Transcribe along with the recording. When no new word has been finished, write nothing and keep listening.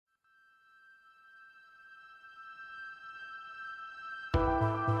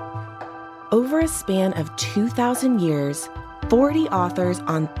Over a span of 2,000 years, 40 authors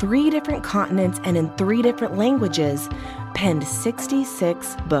on 3 different continents and in 3 different languages penned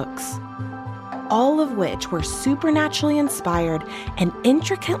 66 books, all of which were supernaturally inspired and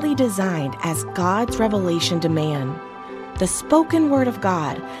intricately designed as God's revelation demand. The spoken word of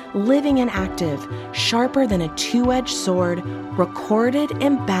God, living and active, sharper than a 2-edged sword, recorded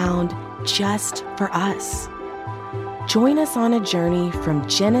and bound just for us. Join us on a journey from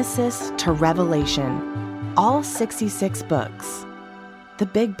Genesis to Revelation, all 66 books. The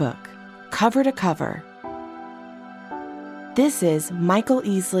Big Book, cover to cover. This is Michael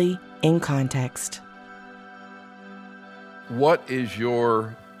Easley in Context. What is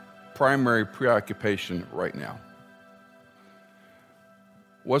your primary preoccupation right now?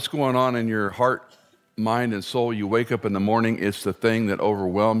 What's going on in your heart, mind, and soul? You wake up in the morning, it's the thing that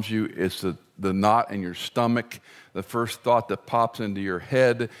overwhelms you. It's the knot in your stomach, the first thought that pops into your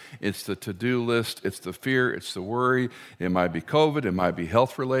head. It's the to-do list. It's the fear. It's the worry. It might be COVID. It might be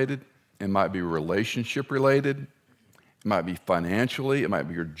health-related. It might be relationship-related. It might be financially. It might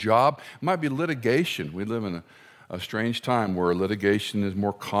be your job. It might be litigation. We live in a strange time where litigation is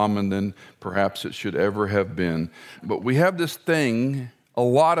more common than perhaps it should ever have been. But we have this thing, a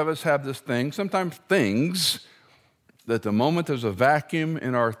lot of us have this thing, sometimes things, that the moment there's a vacuum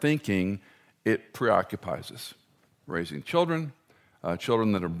in our thinking, it preoccupies us. Raising children,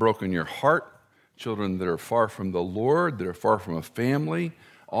 children that have broken your heart, children that are far from the Lord, that are far from a family.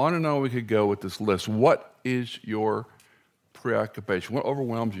 On and on we could go with this list. What is your preoccupation? What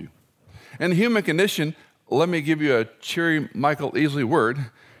overwhelms you? And the human condition, let me give you a cheery Michael Easley word.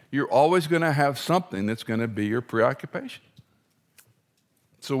 You're always going to have something that's going to be your preoccupation.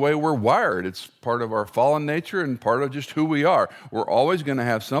 It's the way we're wired. It's part of our fallen nature and part of just who we are. We're always going to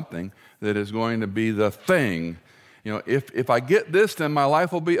have something that is going to be the thing. You know, if I get this, then my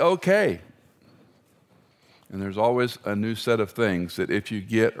life will be okay. And there's always a new set of things that if you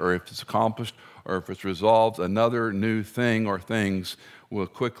get, or if it's accomplished, or if it's resolved, another new thing or things will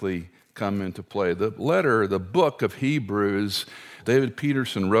quickly come into play. The book of Hebrews, David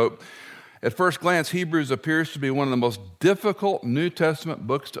Peterson wrote, at first glance, Hebrews appears to be one of the most difficult New Testament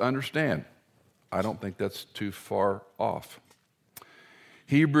books to understand. I don't think that's too far off.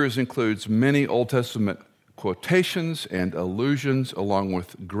 Hebrews includes many Old Testament quotations and allusions, along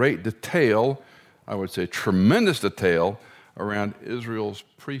with great detail, I would say tremendous detail, around Israel's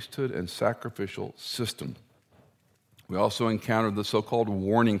priesthood and sacrificial system. We also encountered the so-called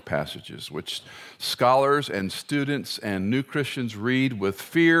warning passages, which scholars and students and new Christians read with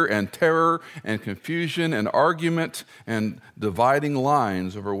fear and terror and confusion and argument and dividing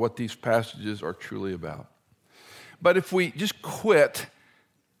lines over what these passages are truly about. But if we just quit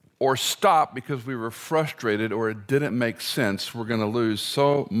or stop because we were frustrated or it didn't make sense, we're going to lose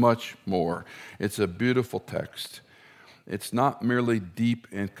so much more. It's a beautiful text. It's not merely deep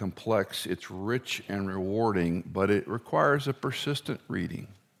and complex, it's rich and rewarding, but it requires a persistent reading,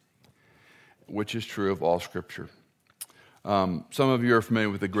 which is true of all Scripture. Some of you are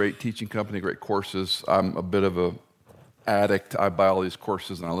familiar with a great teaching company, great courses. I'm a bit of an addict. I buy all these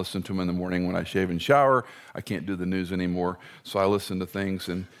courses and I listen to them in the morning when I shave and shower. I can't do the news anymore, so I listen to things,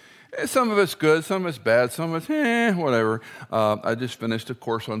 and some of it's good, some of it's bad, some of it's whatever. I just finished a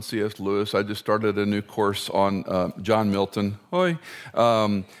course on C.S. Lewis. I just started a new course on John Milton.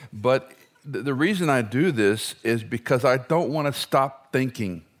 But the reason I do this is because I don't want to stop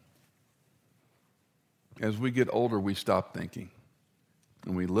thinking. As we get older, we stop thinking,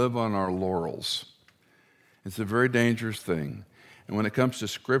 and we live on our laurels. It's a very dangerous thing. And when it comes to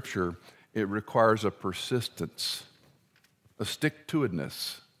Scripture, it requires a persistence, a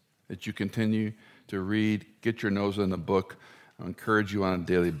stick-to-itness, that you continue to read, get your nose in the book. I encourage you on a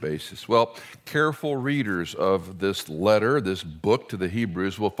daily basis. Well, careful readers of this letter, this book to the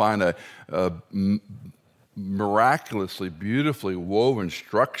Hebrews, will find a miraculously, beautifully woven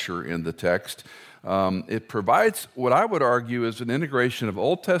structure in the text. It provides what I would argue is an integration of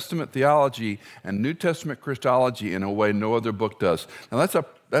Old Testament theology and New Testament Christology in a way no other book does. Now,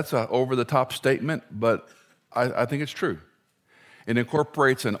 that's a over-the-top statement, but I think it's true. It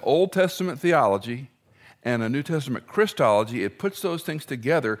incorporates an Old Testament theology and a New Testament Christology. It puts those things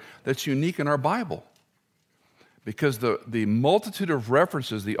together that's unique in our Bible. Because the multitude of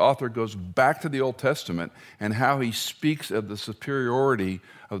references the author goes back to the Old Testament and how he speaks of the superiority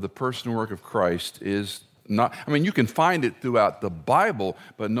of the person and work of Christ is not, I mean, you can find it throughout the Bible,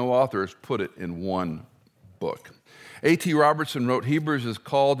 but no author has put it in one book. A.T. Robertson wrote, Hebrews is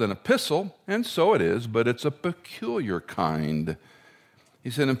called an epistle, and so it is, but it's a peculiar kind. He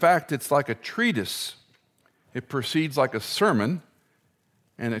said, in fact, it's like a treatise. It proceeds like a sermon,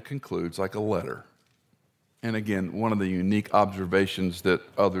 and it concludes like a letter. And again, one of the unique observations that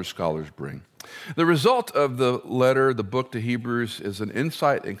other scholars bring. The result of the letter, the book to Hebrews, is an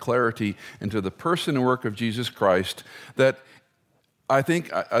insight and clarity into the person and work of Jesus Christ that I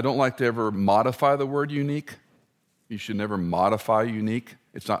think, I don't like to ever modify the word unique. You should never modify unique.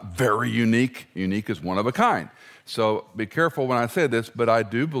 It's not very unique. Unique is one of a kind. So be careful when I say this, but I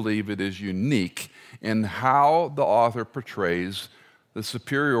do believe it is unique in how the author portrays the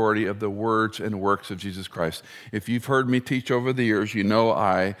superiority of the words and works of Jesus Christ. If you've heard me teach over the years, you know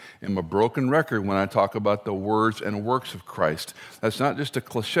I am a broken record when I talk about the words and works of Christ. That's not just a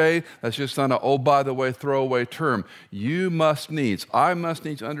cliche. That's just not an, oh, by the way, throwaway term. I must needs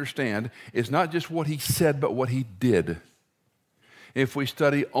understand it's not just what he said, but what he did. If we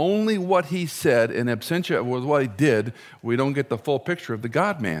study only what he said in absentia of what he did, we don't get the full picture of the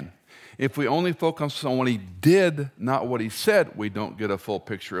God-man. If we only focus on what he did, not what he said, we don't get a full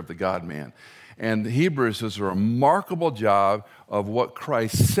picture of the God-man. And Hebrews does a remarkable job of what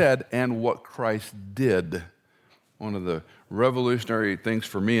Christ said and what Christ did. One of the revolutionary things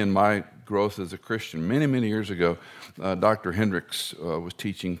for me in my growth as a Christian, many, many years ago, Dr. Hendricks was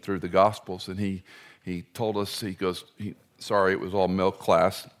teaching through the Gospels, and he told us, he goes, sorry, it was all male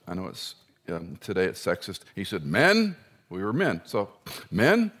class. I know it's today it's sexist. He said, men, we were men. So,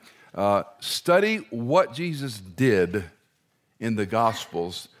 men, study what Jesus did in the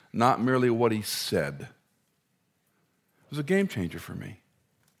Gospels, not merely what he said. It was a game changer for me.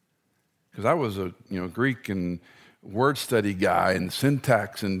 Because I was a Greek and word study guy and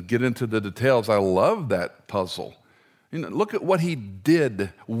syntax and get into the details. I love that puzzle. Look at what he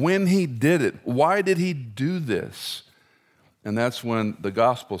did, when he did it. Why did he do this? And that's when the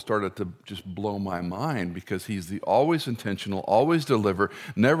gospel started to just blow my mind, because he's the always intentional, always deliver,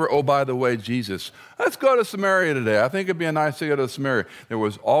 never, oh, by the way, Jesus, let's go to Samaria today. I think it'd be nice to go to Samaria. There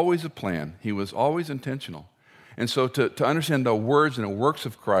was always a plan. He was always intentional. And so to understand the words and the works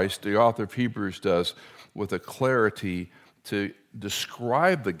of Christ, the author of Hebrews does with a clarity to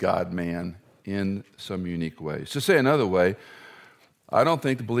describe the God-man in some unique ways. To say another way, I don't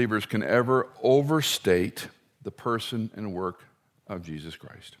think the believers can ever overstate the person and work of Jesus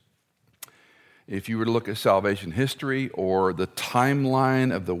Christ. If you were to look at salvation history or the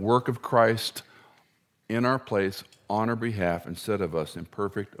timeline of the work of Christ in our place, on our behalf, instead of us, in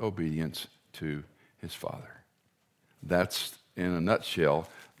perfect obedience to his Father. That's, in a nutshell,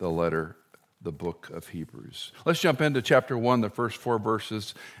 the book of Hebrews. Let's jump into chapter 1, the first 4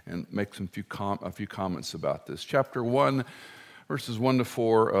 verses, and make a few comments about this. Chapter 1, verses 1 to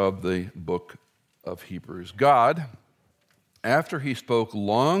 4 of the book of Hebrews. God, after he spoke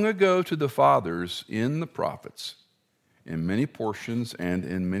long ago to the fathers in the prophets, in many portions and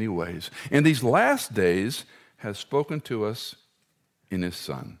in many ways, in these last days has spoken to us in his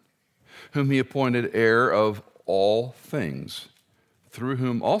Son, whom he appointed heir of all things, through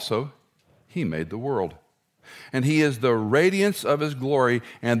whom also he made the world. And he is the radiance of his glory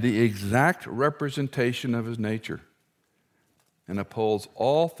and the exact representation of his nature, and upholds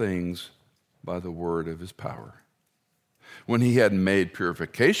all things by the word of his power. When he had made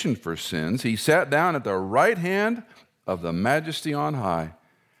purification for sins, he sat down at the right hand of the Majesty on high,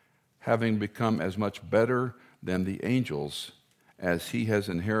 having become as much better than the angels, as he has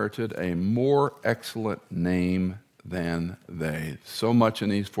inherited a more excellent name than they. So much in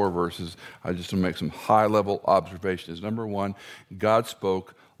these 4 verses. I just want to make some high-level observations. Number 1, God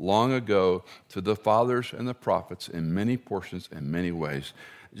spoke long ago to the fathers and the prophets in many portions and many ways.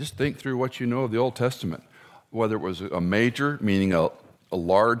 Just think through what you know of the Old Testament, whether it was a major, meaning a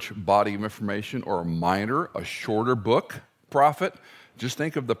large body of information, or a minor, a shorter book, prophet. Just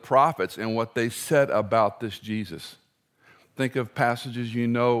think of the prophets and what they said about this Jesus. Think of passages you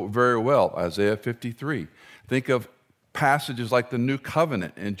know very well, Isaiah 53. Think of passages like the New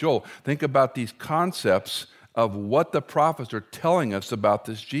Covenant in Joel. Think about these concepts of what the prophets are telling us about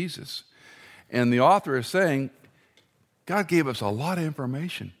this Jesus. And the author is saying, God gave us a lot of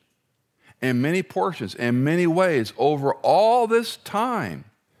information in many portions, in many ways, over all this time.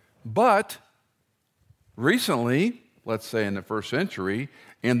 But recently, let's say in the first century,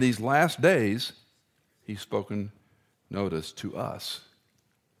 in these last days, he's spoken, notice, to us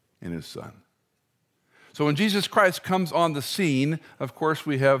in his Son. So when Jesus Christ comes on the scene, of course,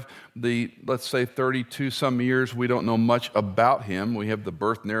 we have the, let's say, 32 some years. We don't know much about him. We have the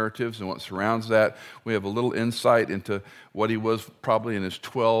birth narratives and what surrounds that. We have a little insight into what he was probably in his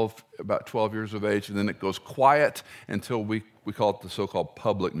about 12 years of age, and then it goes quiet until we call it the so-called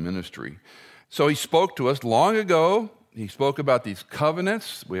public ministry. So he spoke to us long ago he spoke about these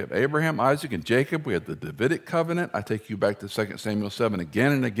covenants. We have Abraham, Isaac, and Jacob. We have the Davidic covenant. I take you back to 2 Samuel 7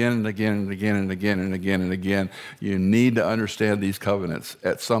 again and again and again and again and again and again and again. You need to understand these covenants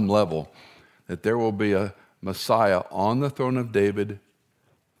at some level, that there will be a Messiah on the throne of David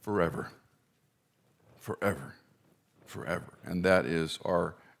forever. Forever. Forever. And that is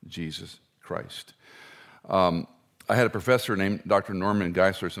our Jesus Christ. I had a professor named Dr. Norman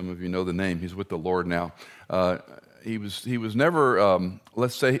Geisler. Some of you know the name. He's with the Lord now. He was never,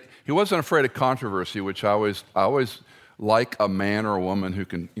 let's say, he wasn't afraid of controversy, which I always like a man or a woman who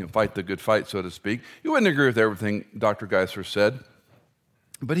can fight the good fight, so to speak. You wouldn't agree with everything Dr. Geisler said,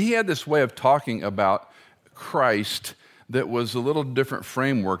 but he had this way of talking about Christ that was a little different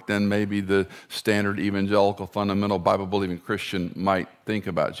framework than maybe the standard evangelical, fundamental, Bible-believing Christian might think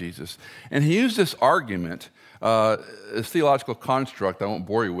about Jesus. And he used this argument, this theological construct I won't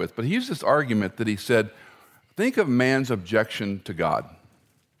bore you with, but he used this argument that he said, think of man's objection to God.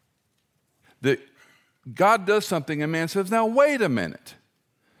 That God does something and man says, now wait a minute.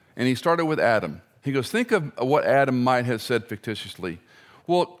 And he started with Adam. He goes, think of what Adam might have said fictitiously.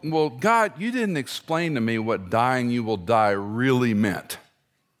 Well, God, you didn't explain to me what dying you will die really meant.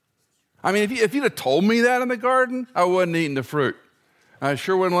 I mean, if you'd have told me that in the garden, I wouldn't eaten the fruit. I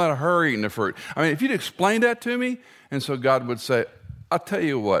sure wouldn't let her eat the fruit. I mean, if you'd explained that to me, and so God would say, I'll tell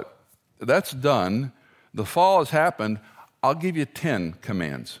you what, that's done. The fall has happened. I'll give you 10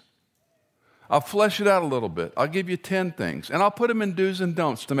 commands. I'll flesh it out a little bit. I'll give you 10 things, and I'll put them in do's and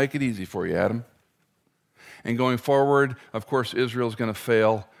don'ts to make it easy for you, Adam. And going forward, of course, Israel's going to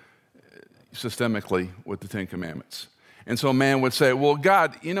fail systemically with the 10 Commandments. And so man would say, well,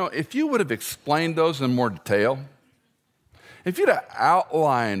 God, if you would have explained those in more detail, if you'd have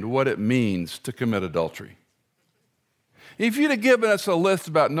outlined what it means to commit adultery, if you'd have given us a list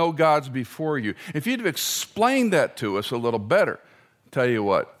about no gods before you, if you'd have explained that to us a little better, tell you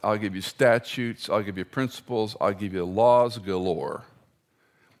what, I'll give you statutes, I'll give you principles, I'll give you laws galore.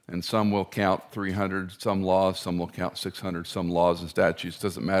 And some will count 300, some laws, some will count 600, some laws and statutes,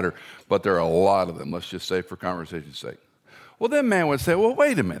 doesn't matter, but there are a lot of them, let's just say for conversation's sake. Well, then man would say, well,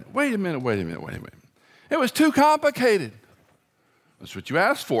 wait a minute. It was too complicated. That's what you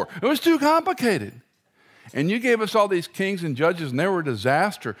asked for. It was too complicated. And you gave us all these kings and judges, and they were a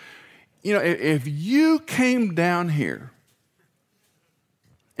disaster. If you came down here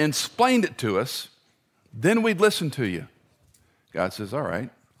and explained it to us, then we'd listen to you. God says, all right,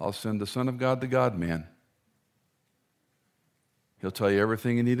 I'll send the Son of God, the God-man. He'll tell you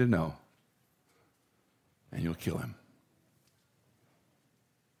everything you need to know, and you'll kill him.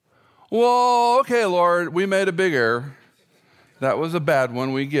 Well, okay, Lord, we made a big error. That was a bad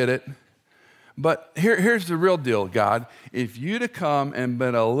one, we get it. But here's the real deal, God. If you'd have come and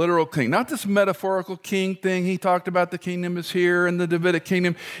been a literal king, not this metaphorical king thing, he talked about the kingdom is here and the Davidic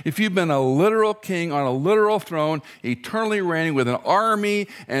kingdom. If you've been a literal king on a literal throne, eternally reigning with an army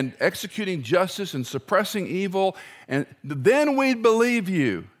and executing justice and suppressing evil, and then we'd believe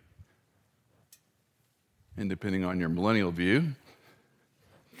you. And depending on your millennial view,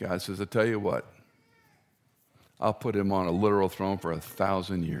 God says, I tell you what, I'll put him on a literal throne for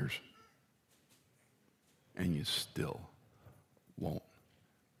 1,000 years. And you still won't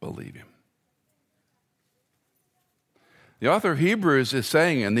believe him. The author of Hebrews is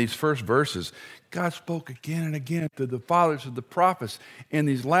saying in these first verses, God spoke again and again to the fathers of the prophets in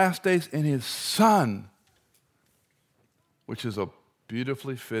these last days in his Son, which is a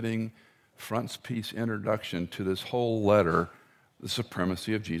beautifully fitting frontispiece introduction to this whole letter, the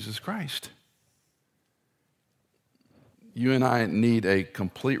supremacy of Jesus Christ. You and I need a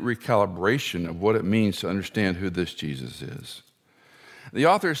complete recalibration of what it means to understand who this Jesus is. The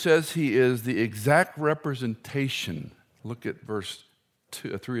author says he is the exact representation. Look at verse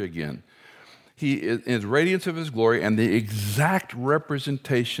 3 again. He is radiance of his glory and the exact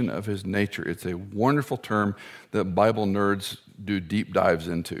representation of his nature. It's a wonderful term that Bible nerds do deep dives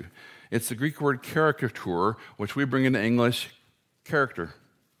into. It's the Greek word caricature, which we bring into English, character.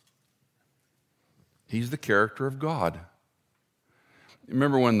 He's the character of God.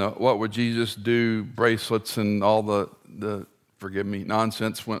 Remember when the What Would Jesus Do bracelets and all the forgive me,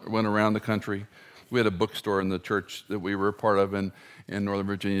 nonsense went around the country? We had a bookstore in the church that we were a part of in Northern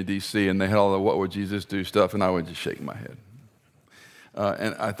Virginia, D.C., and they had all the What Would Jesus Do stuff, and I would just shake my head.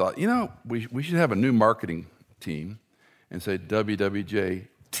 And I thought, we should have a new marketing team and say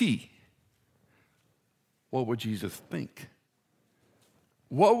WWJT. What would Jesus think?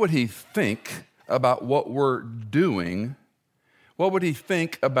 What would he think about what we're doing? What would he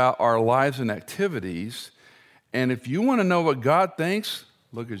think about our lives and activities? And if you want to know what God thinks,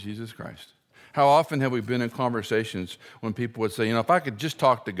 look at Jesus Christ. How often have we been in conversations when people would say, if I could just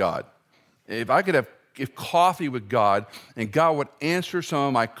talk to God, if I could have coffee with God and God would answer some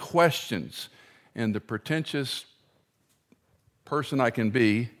of my questions, and the pretentious person I can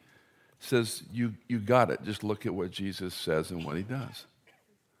be says, you got it. Just look at what Jesus says and what he does.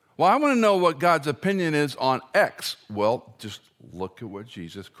 Well, I want to know what God's opinion is on X. Well, just look at what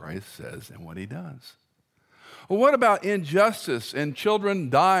Jesus Christ says and what he does. Well, what about injustice and children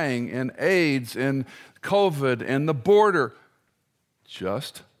dying and AIDS and COVID and the border?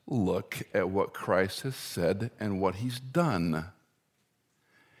 Just look at what Christ has said and what he's done.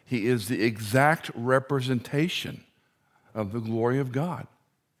 He is the exact representation of the glory of God.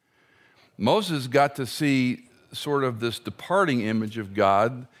 Moses got to see sort of this departing image of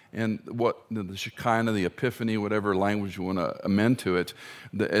God and what the Shekinah, the Epiphany, whatever language you want to amend to it,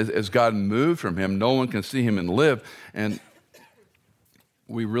 as God moved from him, no one can see him and live. And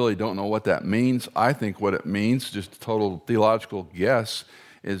we really don't know what that means. I think what it means, just a total theological guess,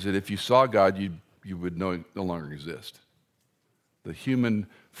 is that if you saw God, you would no longer exist. The human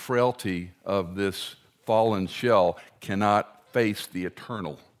frailty of this fallen shell cannot face the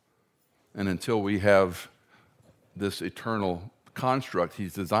eternal. And until we have this eternal construct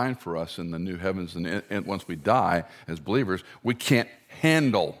he's designed for us in the new heavens, and once we die as believers, we can't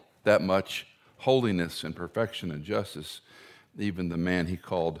handle that much holiness and perfection and justice. Even the man he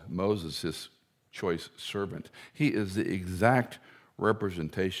called Moses, his choice servant, he is the exact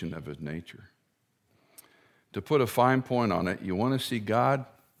representation of his nature. To put a fine point on it, you want to see God?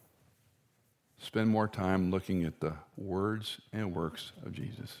 Spend more time looking at the words and works of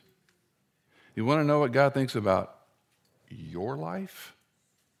Jesus. You want to know what God thinks about your life,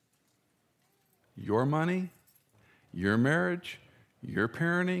 your money, your marriage, your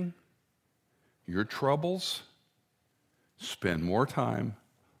parenting, your troubles? Spend more time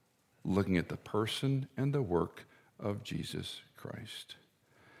looking at the person and the work of Jesus Christ.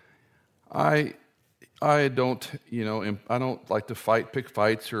 I don't like to pick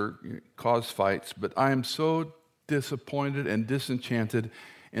fights or cause fights, but I am so disappointed and disenchanted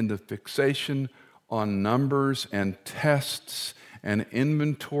in the fixation on numbers and tests and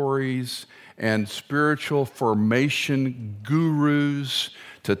inventories and spiritual formation gurus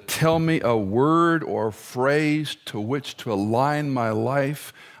to tell me a word or phrase to which to align my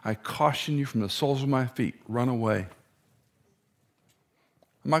life. I caution you from the soles of my feet, run away.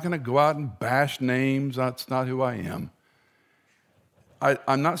 I'm not going to go out and bash names. That's not who I am.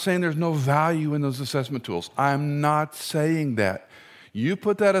 I'm not saying there's no value in those assessment tools. I'm not saying that. You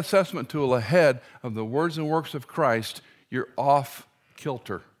put that assessment tool ahead of the words and works of Christ, you're off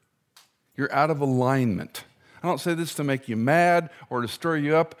kilter. You're out of alignment. I don't say this to make you mad or to stir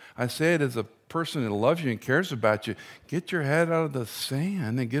you up. I say it as a person that loves you and cares about you. Get your head out of the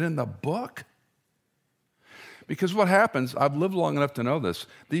sand and get in the book. Because what happens, I've lived long enough to know this,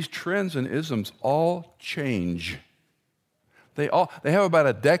 these trends and isms all change. They have about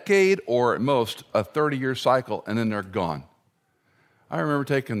a decade or at most a 30-year cycle, and then they're gone. I remember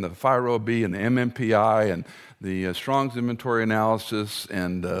taking the FIRO-B and the MMPI and the Strong's inventory analysis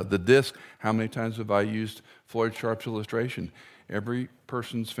and the DISC. How many times have I used Floyd Sharp's illustration? Every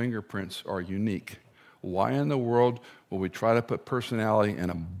person's fingerprints are unique. Why in the world will we try to put personality in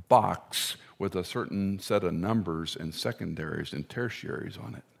a box with a certain set of numbers and secondaries and tertiaries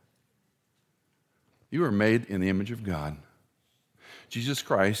on it? You are made in the image of God. Jesus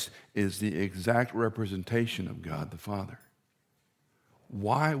Christ is the exact representation of God the Father.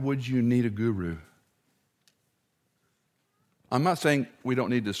 Why would you need a guru? I'm not saying we don't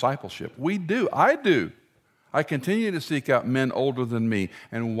need discipleship. We do. I do. I continue to seek out men older than me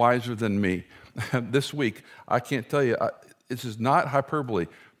and wiser than me. This week, I can't tell you, this is not hyperbole,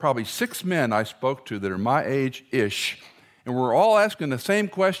 probably 6 men I spoke to that are my age-ish, and we're all asking the same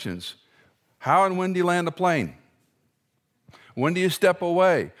questions. How and when do you land a plane? When do you step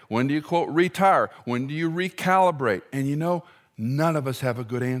away? When do you, quote, retire? When do you recalibrate? And you know, none of us have a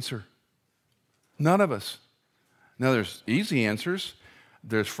good answer. None of us. Now, there's easy answers.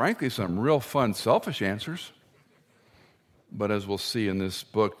 There's, frankly, some real fun, selfish answers. But as we'll see in this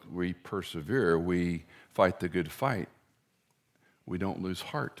book, we persevere. We fight the good fight. We don't lose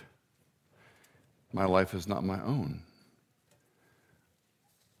heart. My life is not my own.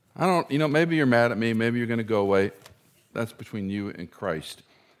 Maybe you're mad at me. Maybe you're going to go away. That's between you and Christ.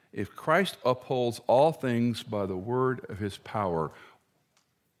 If Christ upholds all things by the word of his power,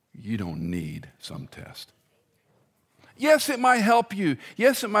 you don't need some test. Yes, it might help you.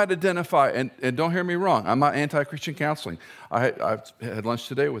 Yes, it might identify. And don't hear me wrong. I'm not anti-Christian counseling. I had lunch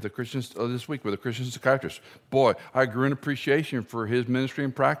today with this week with a Christian psychiatrist. Boy, I grew in appreciation for his ministry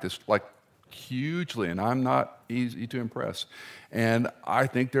and practice like hugely, and I'm not easy to impress. And I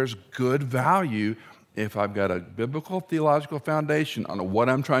think there's good value if I've got a biblical theological foundation on what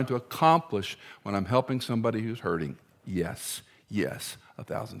I'm trying to accomplish when I'm helping somebody who's hurting. Yes,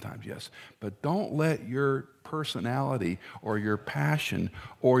 1,000 times yes. But don't let your personality or your passion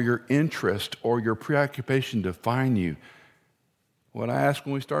or your interest or your preoccupation define you. What I asked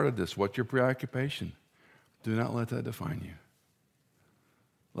when we started this, what's your preoccupation? Do not let that define you.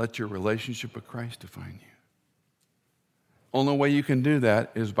 Let your relationship with Christ define you. Only way you can do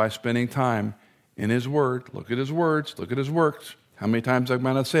that is by spending time in His Word. Look at His words. Look at His works. How many times I'm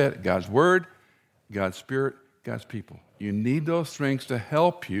going to say it? God's Word, God's Spirit, God's people. You need those things to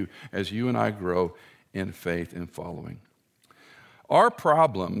help you as you and I grow in faith and following. Our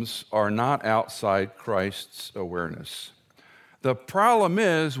problems are not outside Christ's awareness. The problem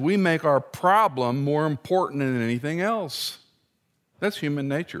is we make our problem more important than anything else. That's human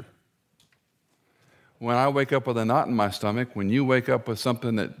nature. When I wake up with a knot in my stomach, when you wake up with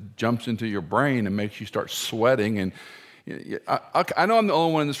something that jumps into your brain and makes you start sweating, and I know I'm the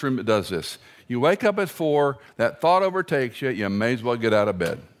only one in this room that does this. You wake up at 4, that thought overtakes you, you may as well get out of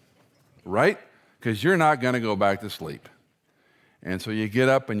bed, right? Because you're not going to go back to sleep. And so you get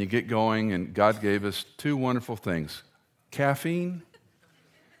up and you get going, and God gave us 2 wonderful things, caffeine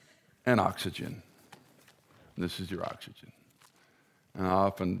and oxygen. This is your oxygen. And I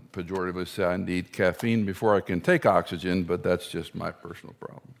often pejoratively say I need caffeine before I can take oxygen, but that's just my personal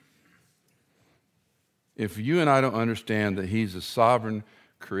problem. If you and I don't understand that He's a sovereign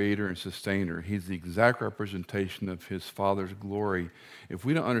creator and sustainer, He's the exact representation of His Father's glory, if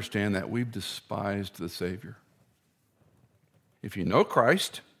we don't understand that, we've despised the Savior. If you know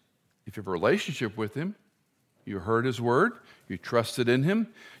Christ, if you have a relationship with Him, you heard His word, you trusted in Him,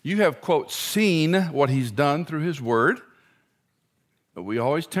 you have, quote, seen what He's done through His word. But we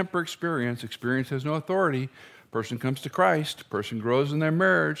always temper experience. Experience has no authority. Person comes to Christ. Person grows in their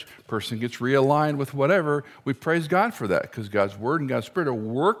marriage. Person gets realigned with whatever. We praise God for that because God's word and God's Spirit are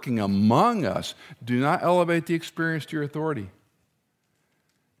working among us. Do not elevate the experience to your authority.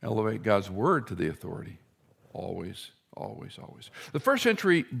 Elevate God's word to the authority. Always, always, always. The first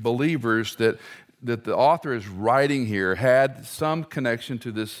century believers that the author is writing here had some connection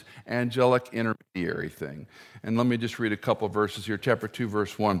to this angelic intermediary thing. And let me just read a couple of verses here. Chapter 2,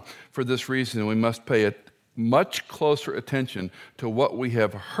 verse 1. For this reason, we must pay much closer attention to what we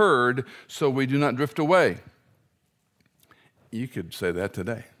have heard so we do not drift away. You could say that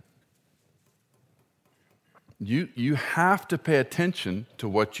today. You have to pay attention to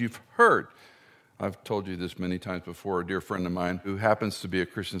what you've heard. I've told you this many times before. A dear friend of mine who happens to be a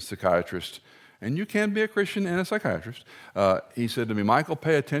Christian psychiatrist, and you can be a Christian and a psychiatrist, he said to me, Michael,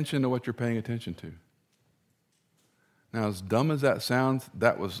 pay attention to what you're paying attention to. Now, as dumb as that sounds,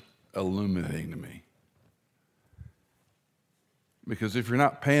 that was illuminating to me. Because if you're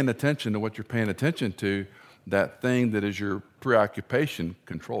not paying attention to what you're paying attention to, that thing that is your preoccupation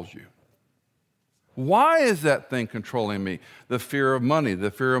controls you. Why is that thing controlling me? The fear of money,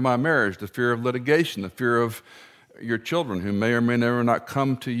 the fear of my marriage, the fear of litigation, the fear of your children who may or may never not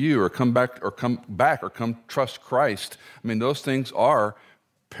come to you or come trust Christ. I mean, those things are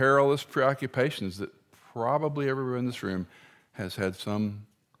perilous preoccupations that probably everyone in this room has had something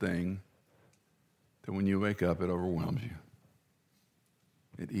that when you wake up, it overwhelms you.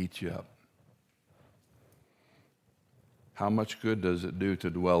 It eats you up. How much good does it do to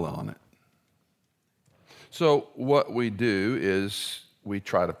dwell on it? So what we do is we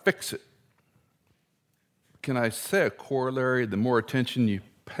try to fix it. Can I say a corollary? The more attention you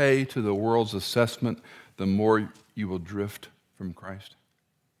pay to the world's assessment, the more you will drift from Christ.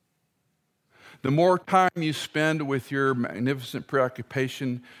 The more time you spend with your magnificent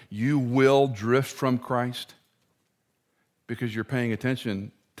preoccupation, you will drift from Christ because you're paying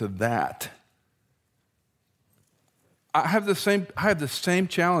attention to that. I have the same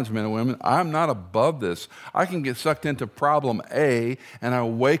challenge, men and women. I'm not above this. I can get sucked into problem A, and I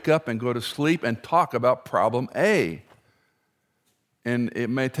wake up and go to sleep and talk about problem A. And it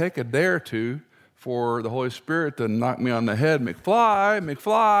may take a day or two for the Holy Spirit to knock me on the head,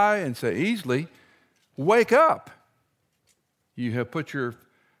 McFly, and say, easily, wake up. You have put your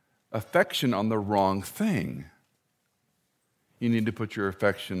affection on the wrong thing. You need to put your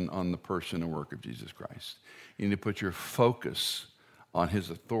affection on the person and work of Jesus Christ. You need to put your focus on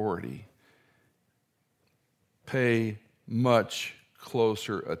His authority. Pay much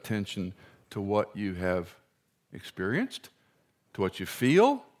closer attention to what you have experienced, to what you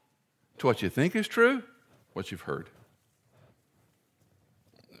feel, to what you think is true, what you've heard.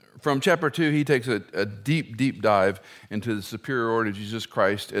 From chapter 2, he takes a deep, deep dive into the superiority of Jesus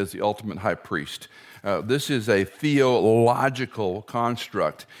Christ as the ultimate high priest. This is a theological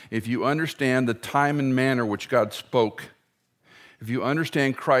construct. If you understand the time and manner which God spoke, if you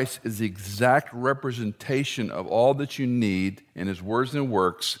understand Christ is the exact representation of all that you need in his words and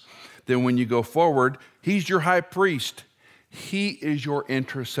works, then when you go forward, he's your high priest. He is your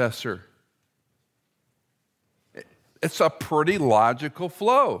intercessor. It's a pretty logical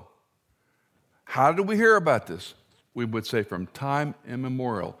flow. How did we hear about this? We would say from time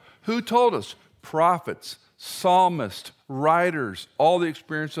immemorial. Who told us? Prophets, psalmists, writers, all the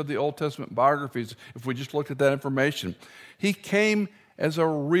experience of the Old Testament biographies, if we just looked at that information. He came as a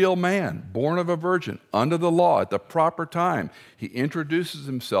real man, born of a virgin, under the law, at the proper time. He introduces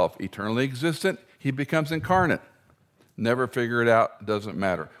himself, eternally existent. He becomes incarnate. Never figure it out, doesn't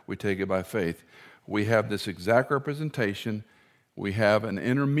matter. We take it by faith. We have this exact representation. We have an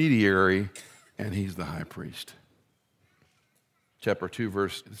intermediary, and he's the high priest. Chapter 2,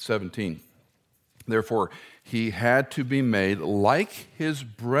 verse 17. Therefore, he had to be made like his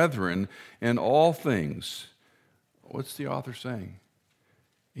brethren in all things. What's the author saying?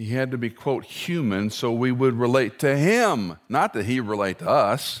 He had to be, quote, human so we would relate to him, not that he relate to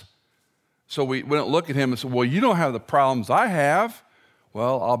us. So we don't look at him and say, well, you don't have the problems I have.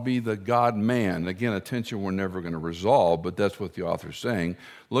 Well, I'll be the God-man. Again, a tension we're never going to resolve, but that's what the author's saying.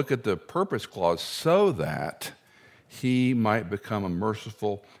 Look at the purpose clause, so that he might become a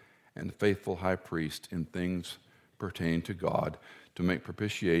merciful and faithful high priest in things pertaining to God, to make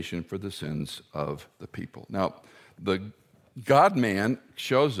propitiation for the sins of the people. Now, the God-man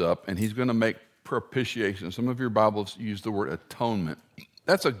shows up, and he's going to make propitiation. Some of your Bibles use the word atonement.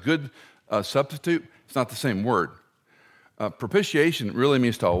 That's a good substitute. It's not the same word. Propitiation really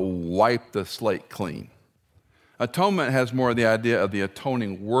means to wipe the slate clean. Atonement has more of the idea of the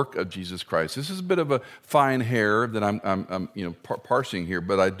atoning work of Jesus Christ. This is a bit of a fine hair that I'm parsing here,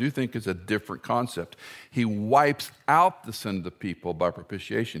 but I do think it's a different concept. He wipes out the sin of the people by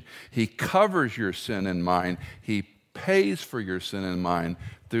propitiation. He covers your sin and mine. He pays for your sin and mine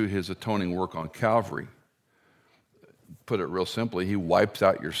through his atoning work on Calvary. Put it real simply, he wipes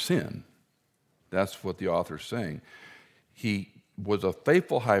out your sin. That's what the author's saying. He was a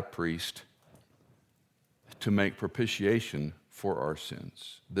faithful high priest to make propitiation for our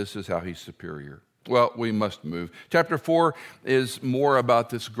sins. This is how he's superior. Well, we must move. Chapter 4 is more about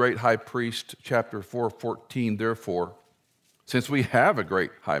this great high priest. Chapter 4:14, therefore, since we have a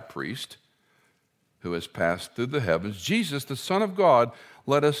great high priest who has passed through the heavens, Jesus, the Son of God,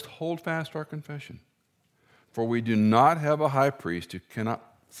 let us hold fast our confession. For we do not have a high priest who cannot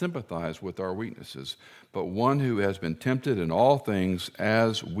sympathize with our weaknesses, but one who has been tempted in all things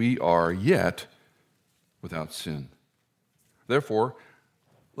as we are, yet without sin. Therefore,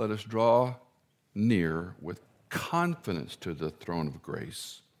 let us draw near with confidence to the throne of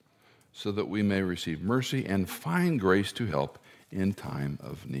grace, so that we may receive mercy and find grace to help in time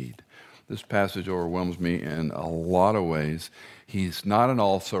of need. This passage overwhelms me in a lot of ways. He's not an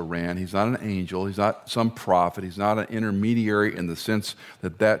also-ran. He's not an angel. He's not some prophet. He's not an intermediary in the sense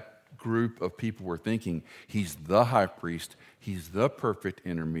that group of people were thinking. He's the high priest. He's the perfect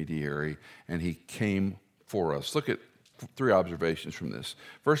intermediary, and he came for us. Look at 3 observations from this.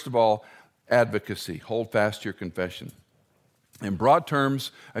 First of all, advocacy. Hold fast to your confession. In broad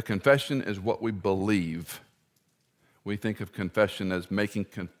terms, a confession is what we believe. We think of confession as making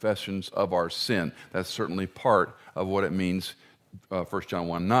confessions of our sin. That's certainly part of what it means, 1 John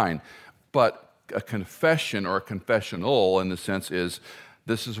 1:9. But a confession or a confessional, in the sense, is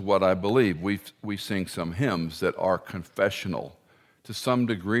this is what I believe. We sing some hymns that are confessional. To some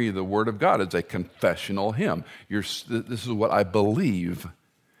degree, the Word of God is a confessional hymn. This is what I believe.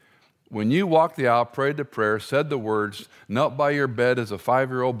 When you walked the aisle, prayed the prayer, said the words, knelt by your bed as a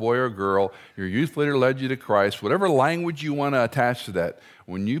 5-year-old boy or girl, your youth leader led you to Christ, whatever language you want to attach to that,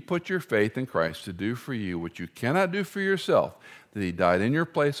 when you put your faith in Christ to do for you what you cannot do for yourself, that he died in your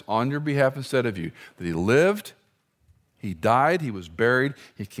place on your behalf instead of you, that he lived, he died, he was buried,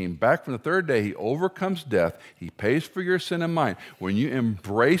 he came back from the 3rd day, he overcomes death, he pays for your sin and mine. When you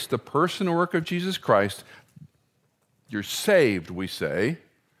embrace the person and work of Jesus Christ, you're saved, we say.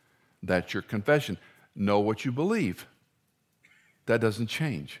 That's your confession. Know what you believe. That doesn't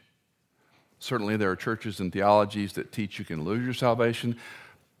change. Certainly there are churches and theologies that teach you can lose your salvation.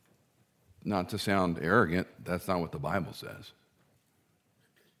 Not to sound arrogant, that's not what the Bible says.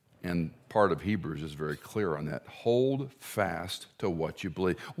 And part of Hebrews is very clear on that. Hold fast to what you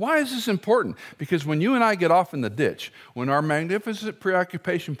believe. Why is this important? Because when you and I get off in the ditch, when our magnificent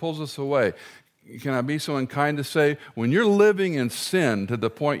preoccupation pulls us away, can I be so unkind to say, when you're living in sin to the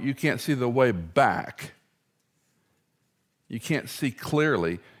point you can't see the way back, you can't see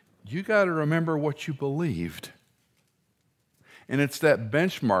clearly, you got to remember what you believed. And it's that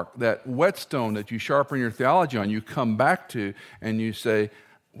benchmark, that whetstone that you sharpen your theology on, you come back to and you say,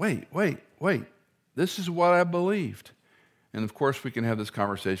 wait, this is what I believed. And of course, we can have this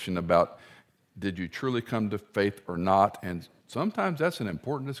conversation about, did you truly come to faith or not? And sometimes that's an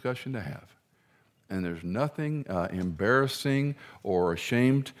important discussion to have. And there's nothing embarrassing or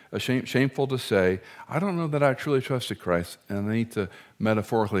shameful to say, I don't know that I truly trusted Christ, and I need to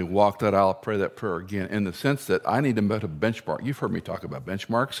metaphorically walk that aisle, pray that prayer again, in the sense that I need to meet a benchmark. You've heard me talk about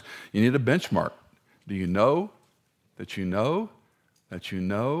benchmarks. You need a benchmark. Do you know that you know that you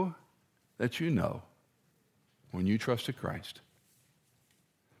know that you know when you trusted Christ?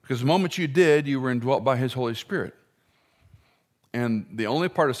 Because the moment you did, you were indwelt by His Holy Spirit. And the only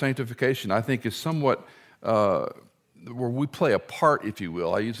part of sanctification, I think, is somewhat where we play a part, if you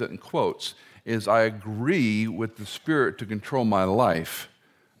will, I use that in quotes, is I agree with the Spirit to control my life,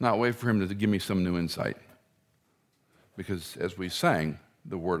 not wait for Him to give me some new insight. Because as we sang,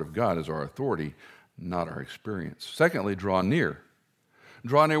 the Word of God is our authority, not our experience. Secondly, draw near.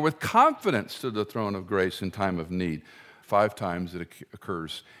 Draw near with confidence to the throne of grace in time of need. 5 times it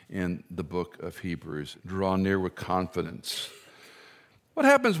occurs in the book of Hebrews. Draw near with confidence. What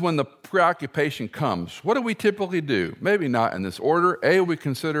happens when the preoccupation comes? What do we typically do? Maybe not in this order. A, we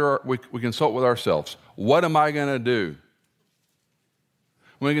consult with ourselves. What am I going to do?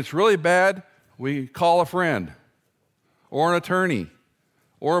 When it gets really bad, we call a friend or an attorney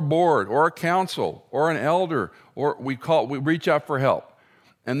or a board or a council or an elder, or we reach out for help.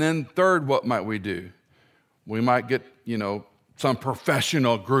 And then third, what might we do? We might get, some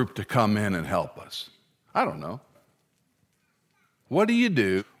professional group to come in and help us. I don't know. What do you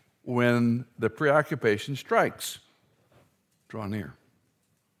do when the preoccupation strikes? Draw near.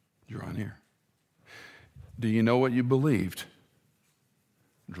 Draw near. Do you know what you believed?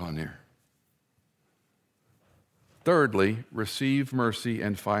 Draw near. Thirdly, receive mercy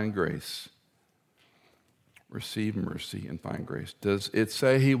and find grace. Receive mercy and find grace. Does it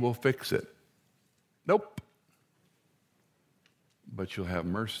say He will fix it? Nope. But you'll have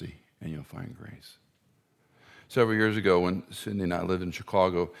mercy and you'll find grace. Several years ago when Cindy and I lived in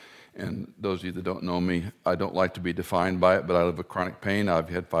Chicago, and those of you that don't know me, I don't like to be defined by it, but I live with chronic pain. I've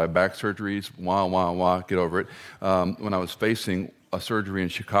had 5 back surgeries. Get over it. When I was facing a surgery in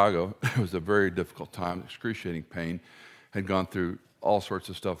Chicago, it was a very difficult time, excruciating pain. Had gone through all sorts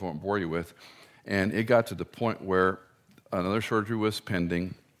of stuff I won't bore you with. And it got to the point where another surgery was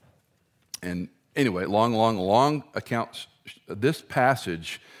pending. And anyway, long accounts. This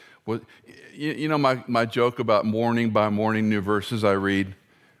passage was, my joke about morning by morning new verses I read.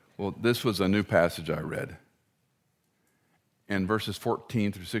 Well, this was a new passage I read. And verses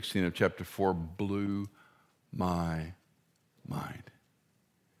 14 through 16 of chapter 4 blew my mind.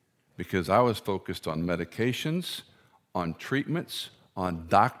 Because I was focused on medications, on treatments, on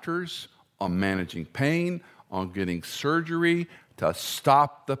doctors, on managing pain, on getting surgery to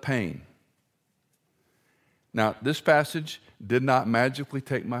stop the pain. Now, this passage did not magically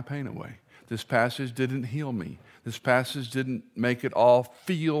take my pain away. This passage didn't heal me. This passage didn't make it all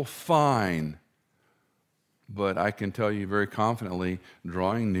feel fine. But I can tell you very confidently,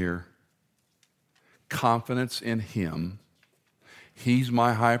 drawing near, confidence in Him, He's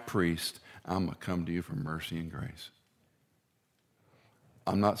my high priest, I'm going to come to you for mercy and grace.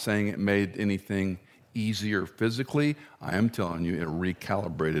 I'm not saying it made anything easier physically. I am telling you it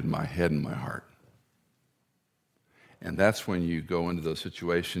recalibrated my head and my heart. And that's when you go into those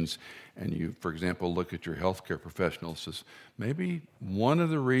situations and you, for example, look at your healthcare professional and says, maybe one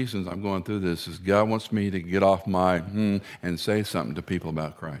of the reasons I'm going through this is God wants me to get off my and say something to people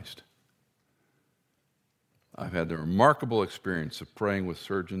about Christ. I've had the remarkable experience of praying with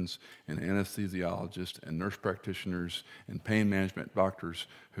surgeons and anesthesiologists and nurse practitioners and pain management doctors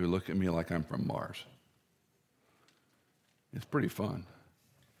who look at me like I'm from Mars. It's pretty fun.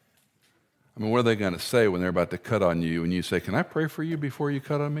 I mean, what are they going to say when they're about to cut on you and you say, can I pray for you before you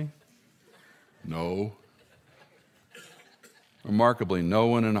cut on me? No. Remarkably, no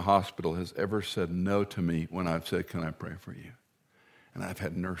one in a hospital has ever said no to me when I've said, can I pray for you? And I've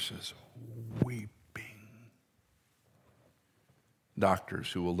had nurses weeping.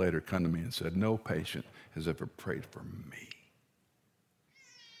 Doctors who will later come to me and said, no patient has ever prayed for me.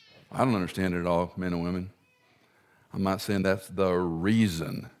 I don't understand it at all, men and women. I'm not saying that's the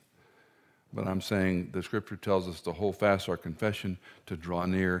reason. But I'm saying the Scripture tells us to hold fast our confession, to draw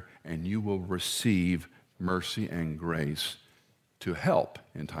near, and you will receive mercy and grace to help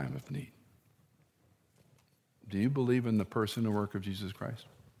in time of need. Do you believe in the person and work of Jesus Christ?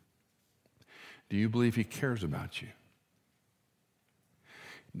 Do you believe he cares about you?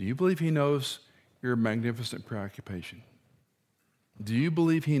 Do you believe he knows your magnificent preoccupation? Do you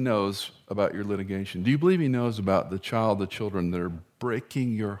believe he knows about your litigation? Do you believe he knows about the children that are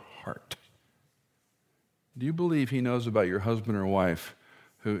breaking your heart? Do you believe he knows about your husband or wife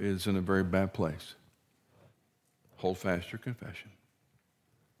who is in a very bad place? Hold fast your confession.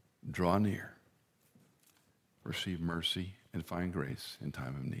 Draw near. Receive mercy and find grace in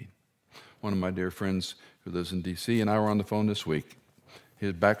time of need. One of my dear friends who lives in D.C. and I were on the phone this week.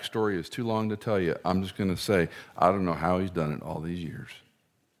 His backstory is too long to tell you. I'm just going to say, I don't know how he's done it all these years.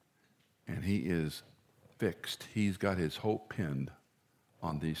 And he is fixed. He's got his hope pinned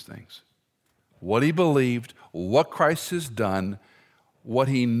on these things. What he believed, what Christ has done, what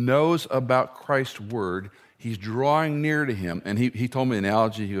he knows about Christ's word, he's drawing near to him. And he told me an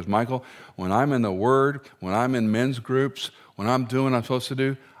analogy. He goes, Michael, when I'm in the word, when I'm in men's groups, when I'm doing what I'm supposed to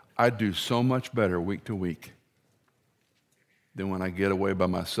do, I do so much better week to week than when I get away by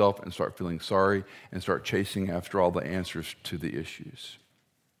myself and start feeling sorry and start chasing after all the answers to the issues.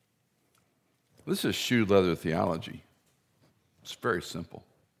 This is shoe leather theology. It's very simple.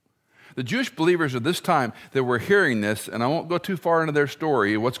 The Jewish believers of this time that were hearing this, and I won't go too far into their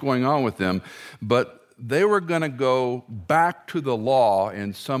story, what's going on with them, but they were going to go back to the law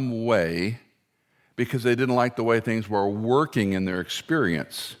in some way because they didn't like the way things were working in their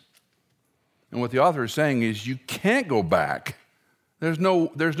experience. And what the author is saying is you can't go back. There's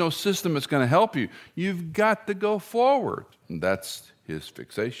no system that's going to help you. You've got to go forward. And that's his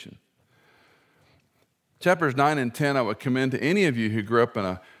fixation. Chapters 9 and 10, I would commend to any of you who grew up in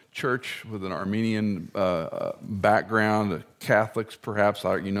a church with an Armenian background, Catholics perhaps.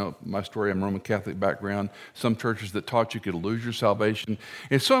 You know my story, I'm Roman Catholic background. Some churches that taught you could lose your salvation.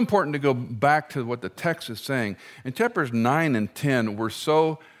 It's so important to go back to what the text is saying. And chapters 9 and 10 were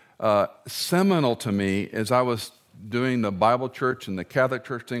so seminal to me as I was doing the Bible church and the Catholic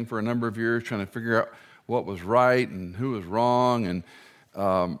church thing for a number of years, trying to figure out what was right and who was wrong.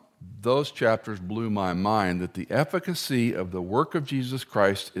 And those chapters blew my mind that the efficacy of the work of Jesus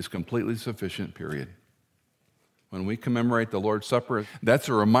Christ is completely sufficient, period. When we commemorate the Lord's Supper, that's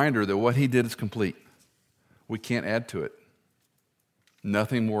a reminder that what he did is complete. We can't add to it.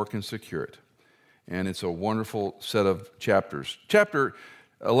 Nothing more can secure it. And it's a wonderful set of chapters. Chapter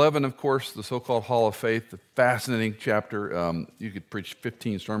 11, of course, the so-called Hall of Faith, the fascinating chapter. You could preach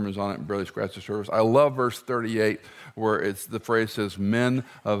 15 sermons on it and barely scratch the surface. I love verse 38, where the phrase says, men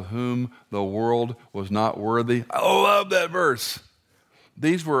of whom the world was not worthy. I love that verse.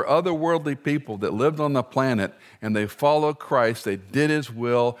 These were otherworldly people that lived on the planet, and they followed Christ. They did his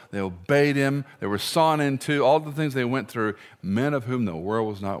will. They obeyed him. They were sawn into, all the things they went through, men of whom the world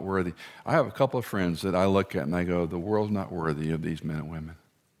was not worthy. I have a couple of friends that I look at, and I go, the world's not worthy of these men and women.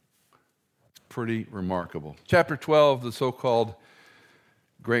 Pretty remarkable. Chapter 12, the so-called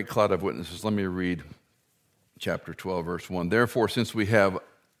great cloud of witnesses. Let me read chapter 12, verse 1. Therefore, since we have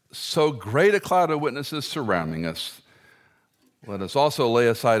so great a cloud of witnesses surrounding us, let us also lay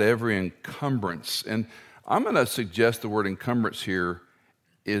aside every encumbrance. And I'm going to suggest the word encumbrance here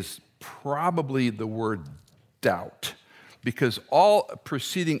is probably the word doubt, because all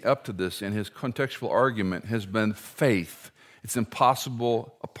proceeding up to this in his contextual argument has been faith. It's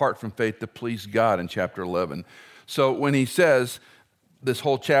impossible, apart from faith, to please God in chapter 11. So when he says this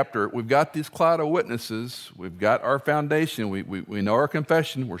whole chapter, we've got this cloud of witnesses, we've got our foundation, we know our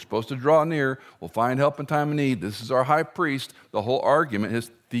confession, we're supposed to draw near, we'll find help in time of need, this is our high priest. The whole argument, his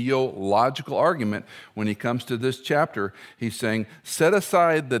theological argument, when he comes to this chapter, he's saying, set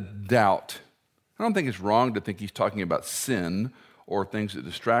aside the doubt. I don't think it's wrong to think he's talking about sin or things that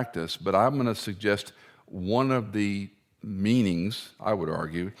distract us, but I'm going to suggest one of the meanings, I would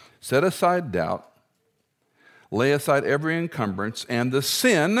argue, set aside doubt, lay aside every encumbrance, and the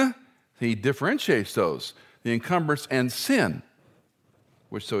sin, he differentiates those, the encumbrance and sin,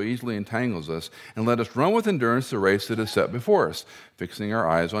 which so easily entangles us, and let us run with endurance the race that is set before us, fixing our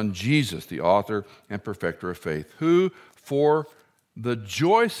eyes on Jesus, the author and perfecter of faith, who, for the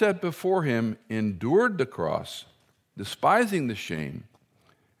joy set before him, endured the cross, despising the shame,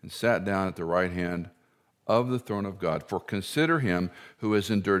 and sat down at the right hand of the throne of God. For consider him who has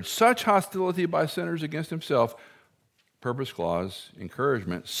endured such hostility by sinners against himself, purpose clause,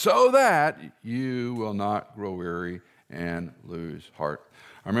 encouragement, so that you will not grow weary and lose heart.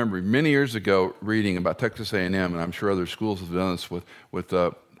 I remember many years ago reading about Texas A&M, and I'm sure other schools have done this with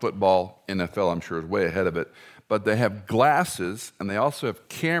football. NFL, I'm sure, is way ahead of it. But they have glasses, and they also have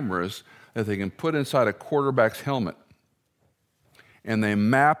cameras that they can put inside a quarterback's helmet. And they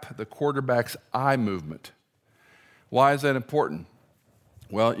map the quarterback's eye movement. Why is that important?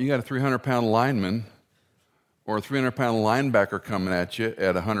 Well, you got a 300-pound lineman or a 300-pound linebacker coming at you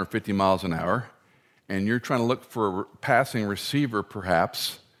at 150 miles an hour, and you're trying to look for a passing receiver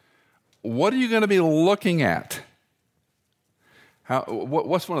perhaps. What are you going to be looking at?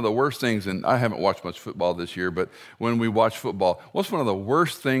 What's one of the worst things, and I haven't watched much football this year, but when we watch football, what's one of the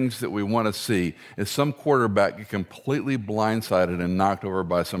worst things that we want to see is some quarterback get completely blindsided and knocked over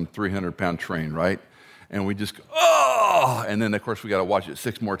by some 300-pound train, right? And we just, oh! And then, of course, we got to watch it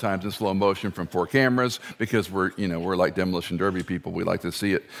 6 more times in slow motion from 4 cameras because we're like Demolition Derby people. We like to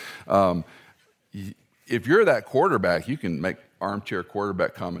see it. If you're that quarterback, you can make armchair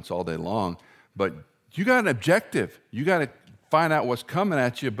quarterback comments all day long, but you got an objective. You got to find out what's coming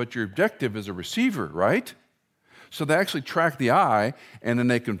at you, but your objective is a receiver, right? So they actually track the eye, and then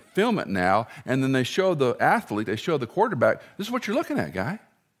they can film it now, and then they show the athlete, they show the quarterback, this is what you're looking at, guy.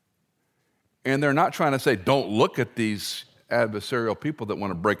 And they're not trying to say, don't look at these adversarial people that want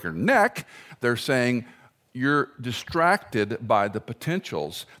to break your neck. They're saying, you're distracted by the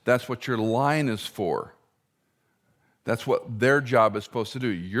potentials. That's what your line is for. That's what their job is supposed to do.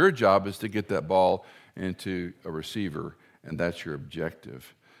 Your job is to get that ball into a receiver, and that's your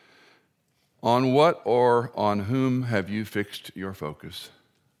objective. On what or on whom have you fixed your focus?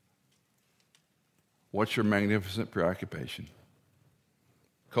 What's your magnificent preoccupation?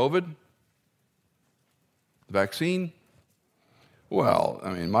 COVID? The vaccine? Well,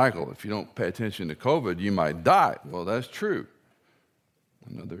 I mean, Michael, if you don't pay attention to COVID, you might die. Well, that's true.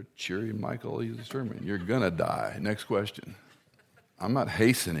 Another cheery Michael E. sermon. You're going to die. Next question. I'm not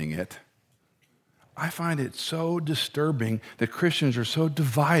hastening it. I find it so disturbing that Christians are so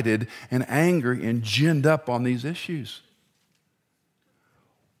divided and angry and ginned up on these issues.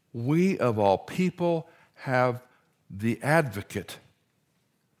 We, of all people, have the advocate,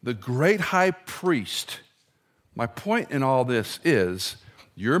 the great high priest. My point in all this is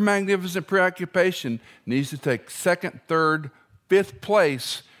your magnificent preoccupation needs to take 2nd, 3rd, 5th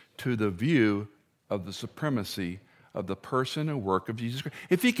place to the view of the supremacy of the person and work of Jesus Christ.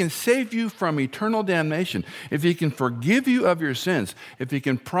 If he can save you from eternal damnation, if he can forgive you of your sins, if he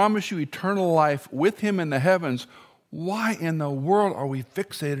can promise you eternal life with him in the heavens, why in the world are we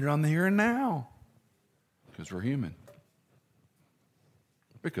fixated on the here and now? Because we're human.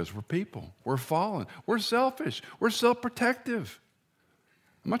 Because we're people. We're fallen. We're selfish. We're self-protective.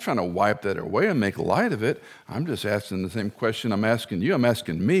 I'm not trying to wipe that away and make light of it. I'm just asking the same question I'm asking you. I'm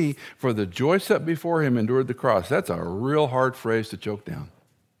asking me, for the joy set before him endured the cross. That's a real hard phrase to choke down.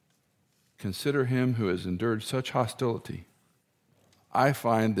 Consider him who has endured such hostility. I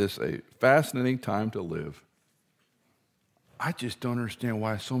find this a fascinating time to live. I just don't understand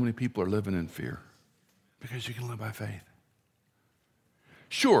why so many people are living in fear. Because you can live by faith.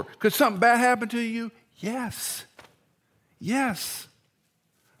 Sure, could something bad happen to you? Yes. Yes.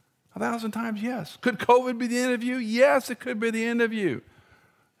 1,000 times yes. Could COVID be the end of you? Yes, it could be the end of you.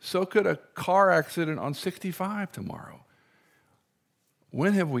 So could a car accident on 65 tomorrow.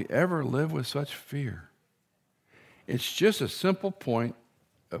 When have we ever lived with such fear? It's just a simple point,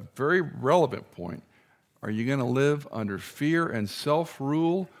 a very relevant point. Are you going to live under fear and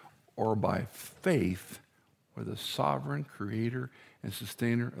self-rule or by faith with the sovereign creator and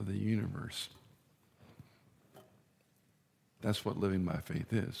sustainer of the universe? That's what living by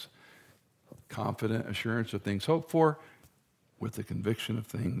faith is. Confident assurance of things hoped for with the conviction of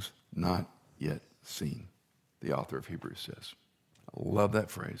things not yet seen, the author of Hebrews says. I love that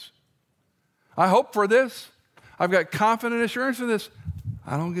phrase. I hope for this. I've got confident assurance of this.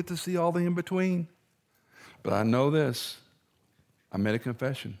 I don't get to see all the in-between. But I know this. I made a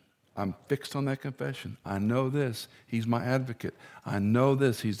confession. I'm fixed on that confession. I know this. He's my advocate. I know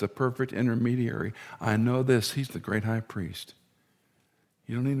this. He's the perfect intermediary. I know this. He's the great high priest.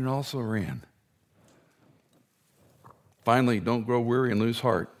 You don't need an also ran. Finally, don't grow weary and lose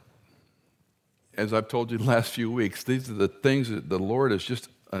heart. As I've told you the last few weeks, these are the things that the Lord is just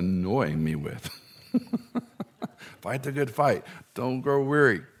annoying me with. Fight the good fight. Don't grow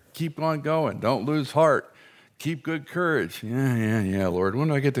weary. Keep on going. Don't lose heart. Keep good courage. Yeah, Lord. When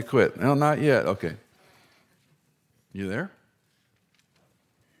do I get to quit? No, not yet. Okay. You there?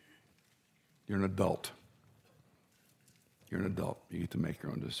 You're an adult. You're an adult. You get to make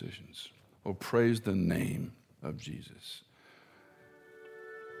your own decisions. Oh, praise the name of Jesus.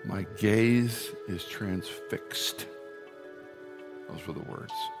 My gaze is transfixed. Those were the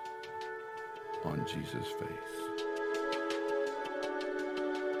words. On Jesus' face.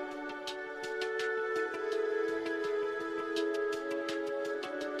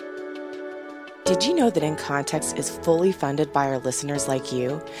 Did you know that In Context is fully funded by our listeners like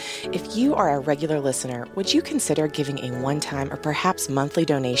you? If you are a regular listener, would you consider giving a one-time or perhaps monthly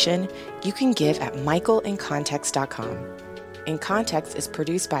donation? You can give at michaelincontext.com. In Context is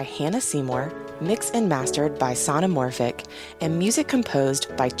produced by Hannah Seymour, mixed and mastered by Sonomorphic, and music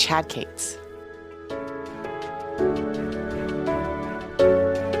composed by Chad Cates.